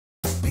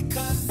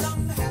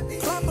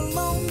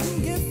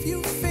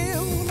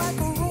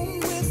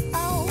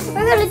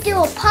gonna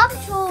do a Paw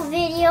Patrol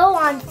video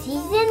on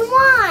season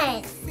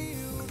 1.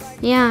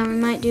 Yeah, we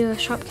might do a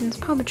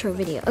Shopkins Paw Patrol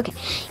video. Okay,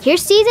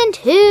 here's season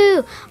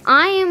 2.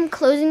 I am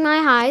closing my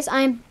eyes.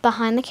 I'm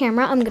behind the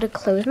camera. I'm gonna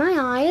close my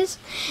eyes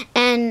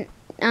and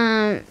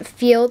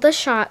feel the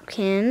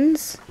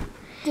Shopkins.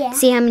 Yeah.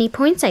 See how many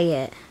points I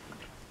get.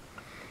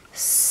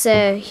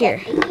 So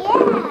here.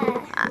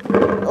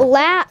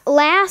 Yeah.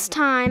 Last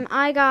time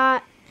I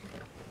got.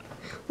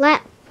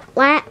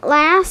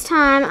 Last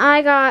time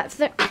I got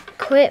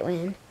quit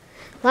win.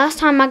 Last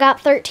time I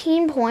got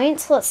 13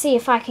 points. Let's see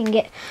if I can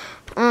get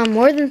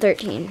more than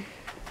 13.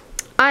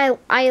 I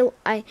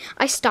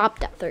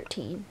stopped at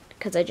 13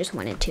 because I just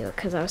wanted to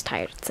because I was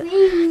tired. So.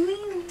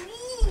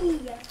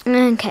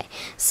 Okay,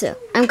 so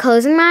I'm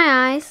closing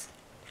my eyes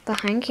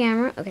behind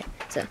camera. Okay,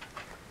 so.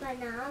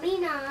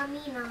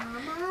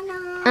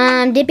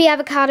 Dippy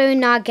avocado,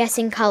 not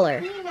guessing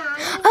color.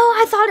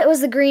 Oh, I thought it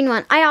was the green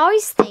one. I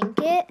always think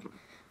it.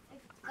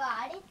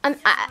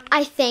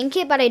 I think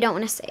it, but I don't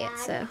want to say it.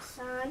 So.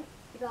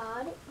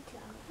 Got it.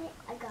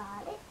 I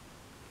got it.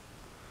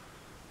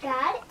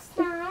 Got it,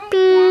 son. Got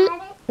it.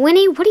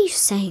 Winnie, what are you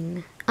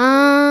saying?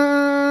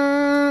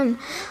 I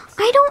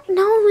don't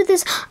know who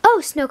this.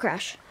 Oh, Snow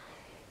Crush.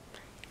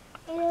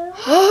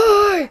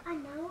 I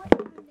know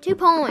it. 2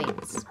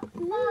 points.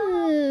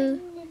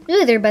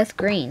 Ooh, they're both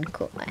green.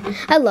 Cool.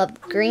 I love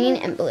green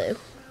and blue.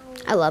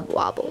 I love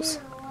wobbles.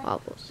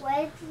 Wobbles.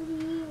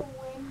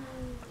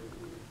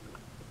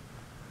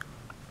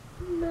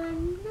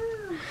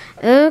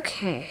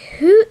 Okay,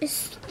 who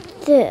is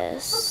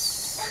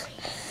this?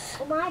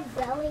 My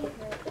belly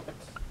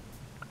hurts.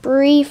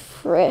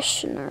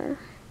 Refreshener.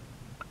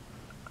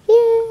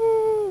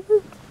 Yay!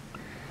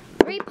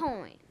 3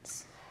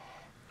 points.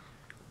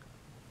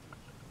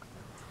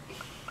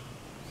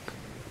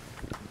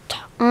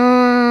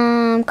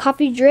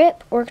 Coffee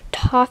drip or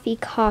toffee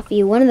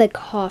coffee? One of the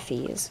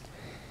coffees.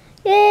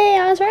 Yay!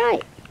 I was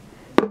right.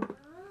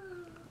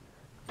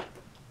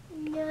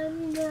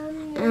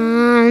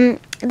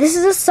 This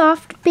is a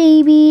soft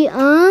baby.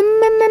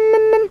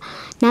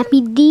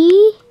 Nappy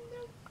D.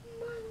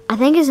 I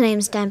think his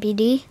name's Nappy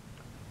D.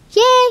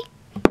 Yay!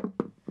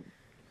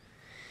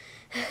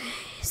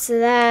 So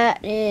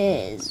that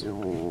is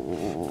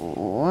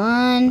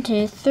 1,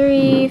 2,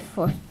 3,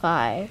 4,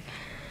 5.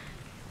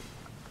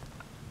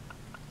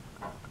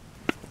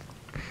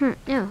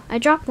 No, I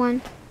dropped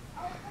one.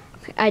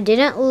 I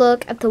didn't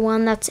look at the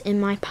one that's in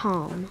my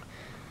palm.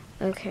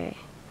 Okay.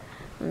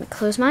 Let me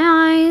close my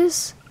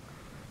eyes.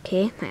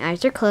 Okay, my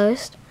eyes are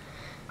closed.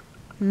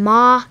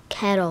 Ma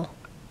kettle.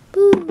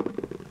 Boo.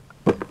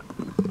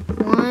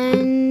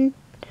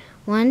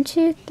 1,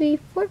 2, 3,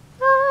 4,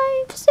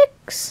 5,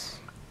 6.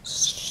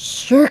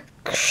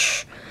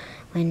 6.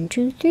 1,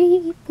 2,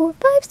 3, 4,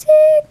 5, 6.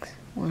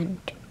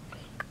 1, 2, 3,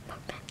 4,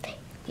 5, 6.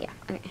 Yeah,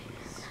 okay.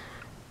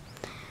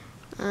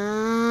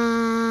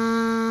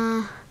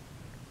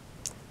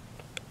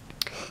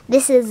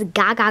 This is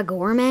Gaga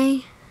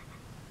Gourmet.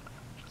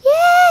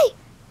 Yay!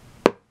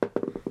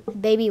 The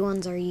baby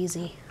ones are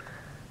easy.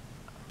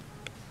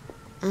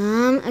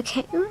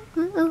 Okay.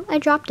 Oh, I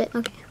dropped it.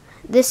 Okay.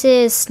 This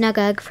is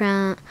Snugug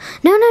from.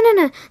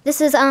 No.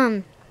 This is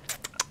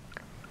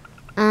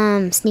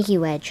Sneaky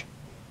Wedge.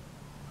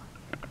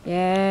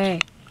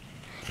 Yay.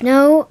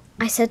 No,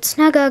 I said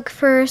Snugug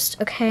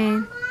first. Okay.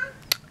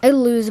 I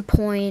lose a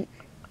point.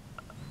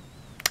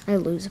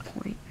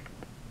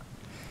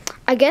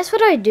 I guess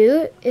what I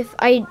do if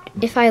I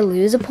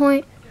lose a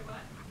point,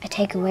 I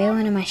take away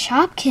one of my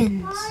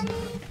Shopkins.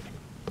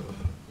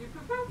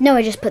 No,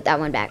 I just put that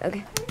one back.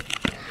 Okay.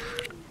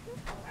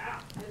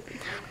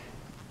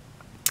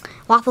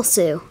 Waffle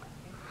Sue.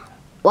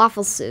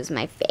 Waffle Sue's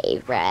my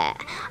favorite.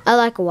 I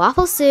like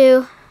Waffle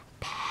Sue,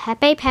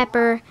 Pepe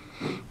Pepper,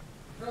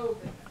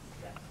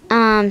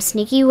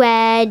 Sneaky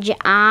Wedge,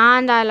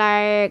 and I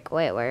like.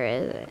 Wait, where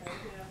is it?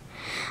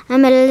 I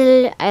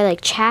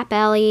like Chap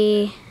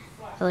Ellie.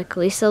 I like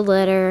Lisa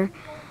Litter.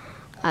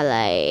 I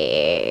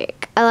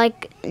like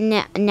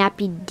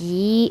Nappy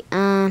D.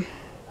 And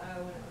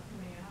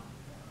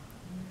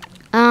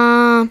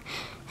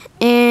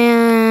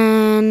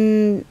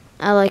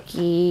I like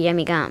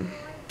Yummy Gum.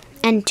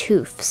 And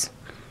Toofs.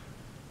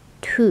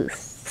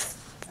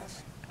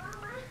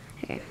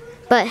 Okay.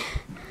 But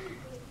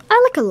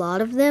I like a lot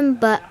of them,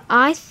 but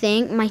I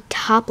think my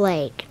top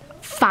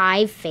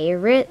 5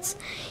 favorites.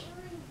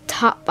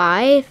 Top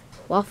 5,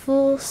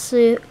 Waffle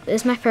Soup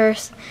is my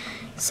first.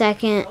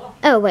 Second,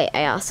 oh wait,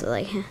 I also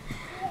like him.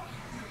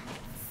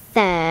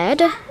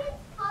 Third,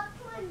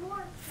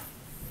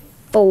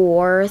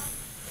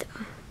 fourth,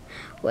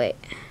 wait.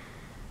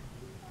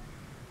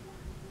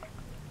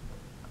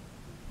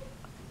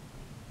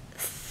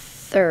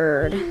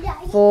 Third,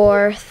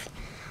 fourth,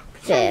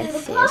 fifth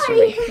is my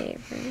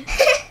favorite.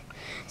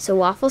 So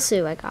Waffle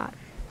Sue I got.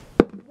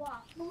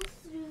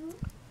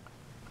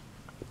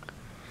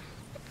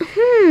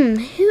 Who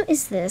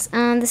is this?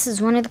 This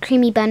is one of the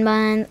creamy bun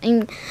buns.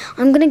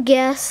 I'm gonna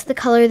guess the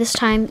color this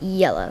time,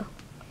 yellow.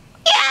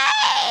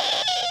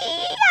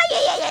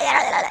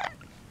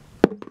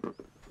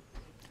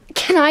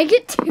 Can I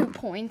get 2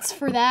 points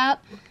for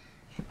that?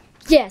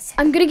 Yes,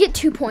 I'm gonna get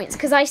 2 points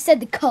because I said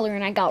the color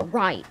and I got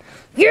right.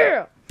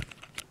 Yeah!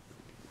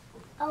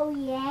 Oh,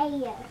 yeah.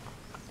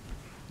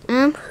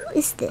 Who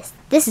is this?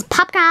 This is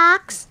Pop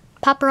Rocks.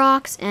 Pop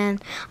Rocks,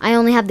 and I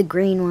only have the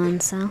green one,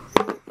 so.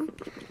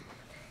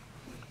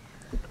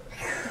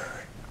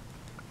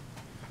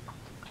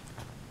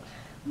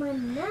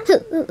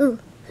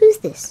 Who's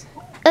this?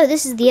 Oh,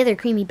 this is the other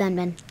Creamy Bun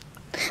Bun.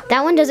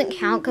 That one doesn't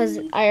count because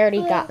I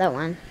already got that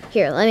one.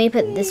 Here, let me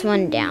put this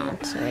one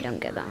down so I don't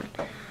get that one.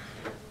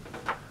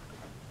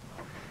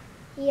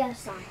 Yes,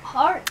 some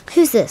heart.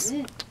 Who's this?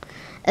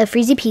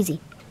 Freezy Peasy.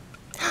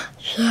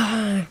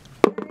 Yeah.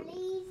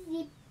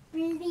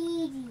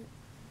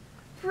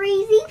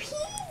 Freezy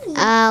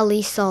peasy.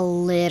 Lisa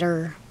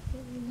Litter.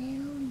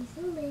 Little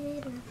Lisa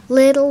Litter.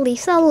 Little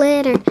Lisa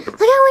Litter. Look at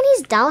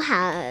Winnie's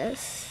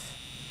dollhouse.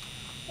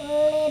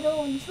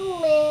 Little Lisa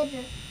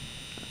Litter.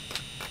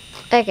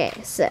 Okay,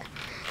 so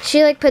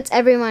she like puts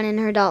everyone in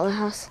her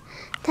dollhouse.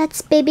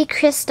 That's baby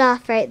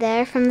Kristoff right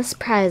there from the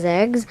surprise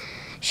eggs.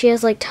 She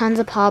has like tons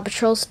of Paw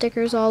Patrol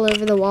stickers all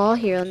over the wall.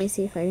 Here, let me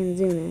see if I can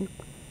zoom in.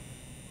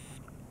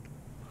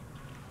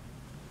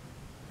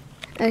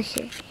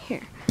 Okay,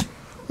 here.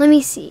 Let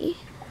me see.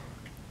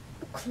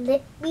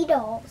 Clippy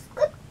dolls.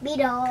 Clippy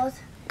dolls.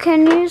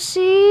 Can you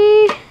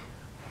see?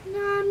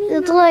 Mommy.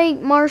 It's like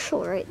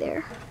Marshall right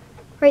there.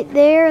 Right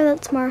there,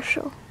 that's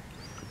Marshall.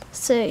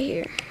 So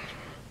here.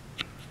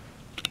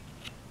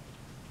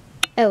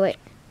 Oh, wait.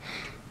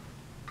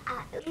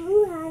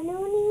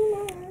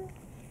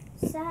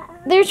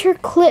 There's her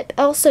Clip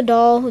Elsa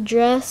doll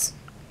dress.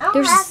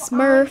 There's a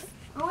Smurf.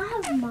 I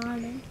want to have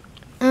mommy.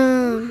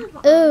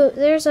 Oh,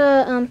 there's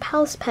a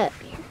Palace Pet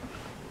here.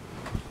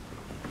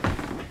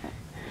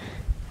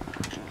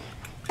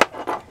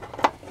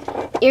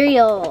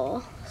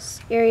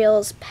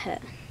 Ariel's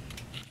pet.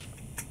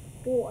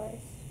 Boys.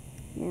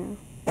 Yeah.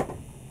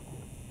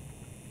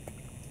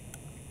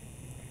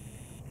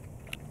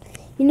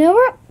 You know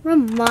what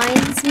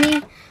reminds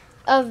me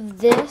of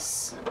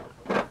this?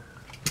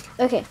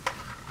 Okay,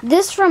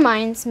 this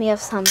reminds me of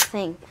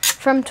something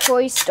from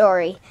Toy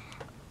Story.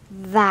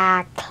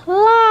 The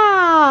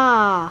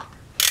claw.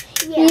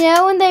 Yeah. You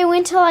know when they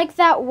went to like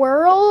that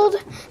world,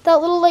 that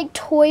little like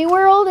toy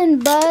world,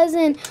 and Buzz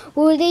and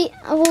Woody,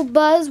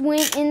 Buzz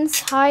went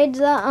inside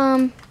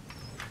the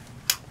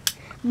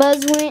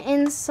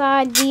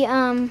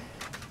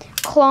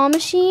claw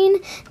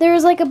machine. There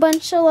was like a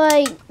bunch of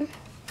like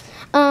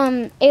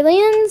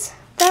aliens.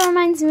 That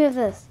reminds me of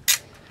this.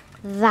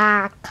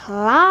 The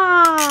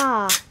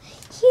claw.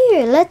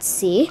 Here, let's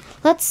see.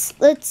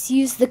 Let's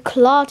use the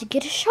claw to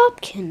get a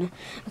Shopkin.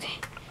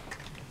 Okay.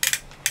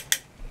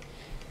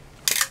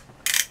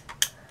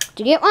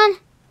 Did you get one?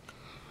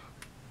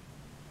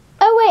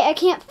 Oh wait, I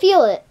can't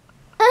feel it.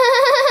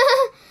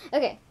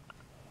 Okay.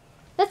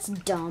 That's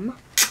dumb.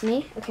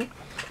 Me? Okay.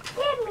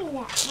 Give me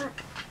that one.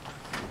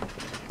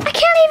 I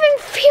can't even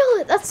feel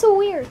it. That's so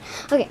weird.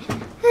 Okay.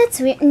 That's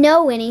weird.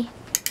 No, Winnie.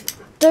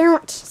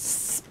 Don't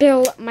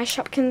spill my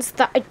Shopkins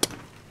that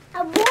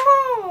I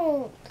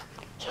won't.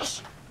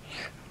 Yes.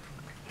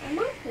 I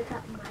might pick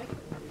up my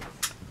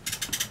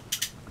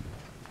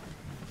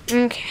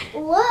things. Okay.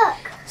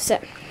 Look. So.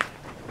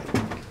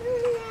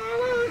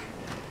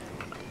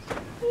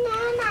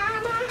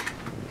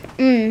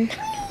 Yay!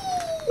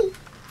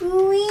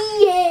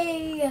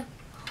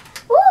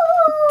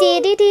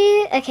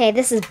 Do. Okay,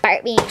 this is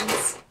Bart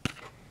Beans.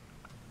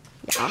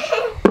 Yeah.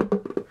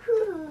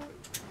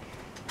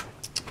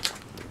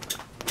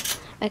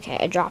 Okay,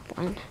 I dropped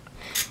one.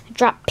 I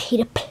dropped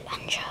Peter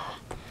Plunger.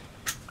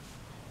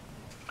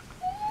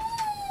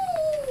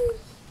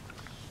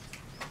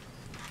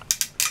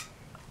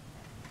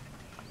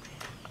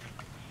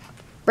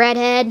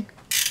 Redhead.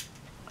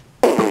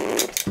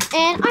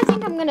 And I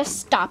think I'm gonna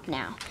stop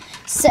now.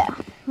 So,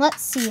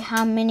 let's see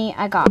how many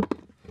I got.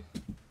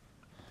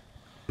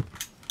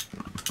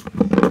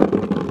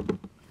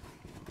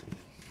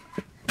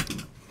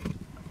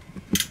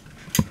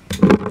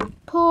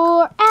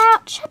 Pour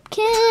out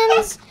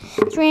Shopkins.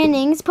 It's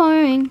raining, it's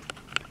pouring.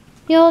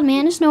 The old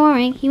man is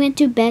snoring. He went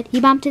to bed, he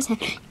bumped his head.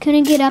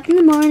 Couldn't get up in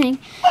the morning.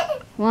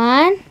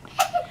 1,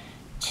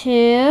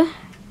 2,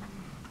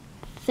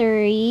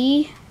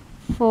 3,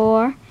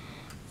 4,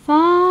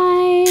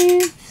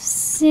 5,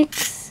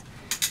 6,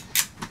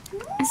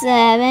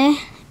 7,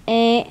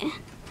 8,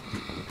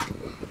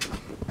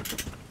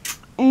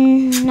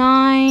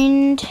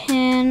 9,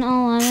 10,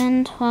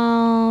 11,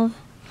 12,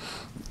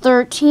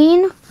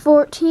 13,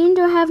 14.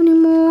 Do I have any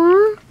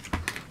more?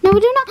 No, we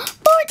do not.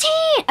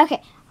 14!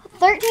 Okay.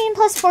 13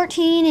 plus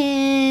 14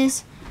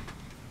 is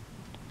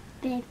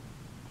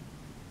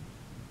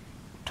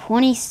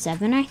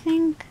 27, I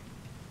think.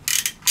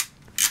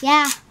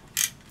 Yeah.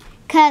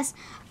 Because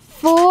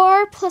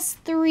 4 plus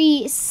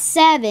 3 is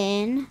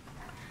 7.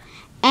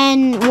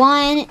 And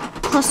 1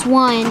 plus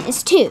 1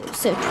 is 2.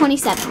 So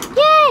 27.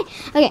 Yay!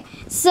 Okay.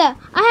 So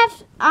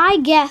I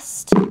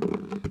guessed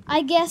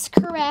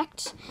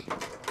correct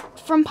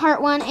from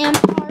part 1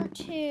 and part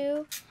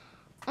 2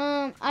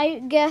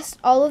 I guessed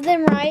all of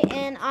them right,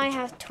 and I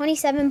have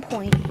 27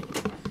 points.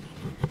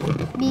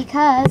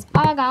 Because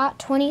I got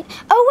 20.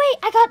 Oh, wait,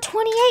 I got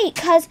 28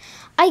 because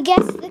I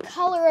guessed the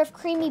color of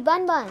Creamy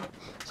Bun Bun.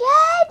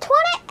 Yay,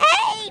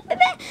 28!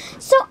 Baby.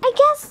 So I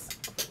guess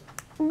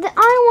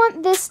I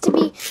want this to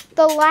be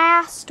the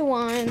last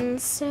one.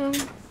 So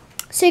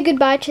say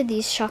goodbye to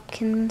these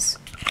Shopkins.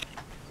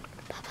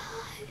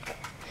 Bye-bye.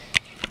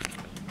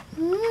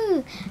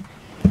 Ooh.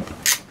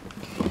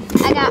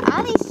 I got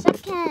all these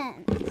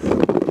Shopkins.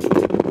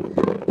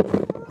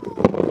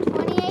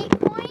 28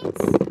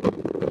 points.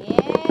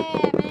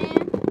 Yeah,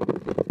 man.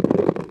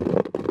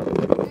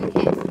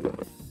 Okay.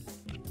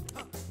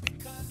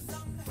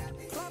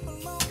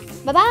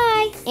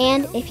 Bye-bye.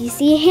 And if you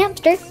see a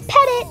hamster,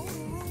 pet it.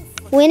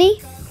 Winnie,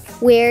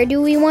 where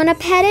do we want to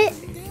pet it?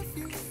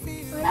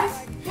 On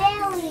his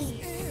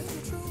belly.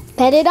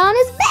 Pet it on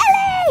his belly.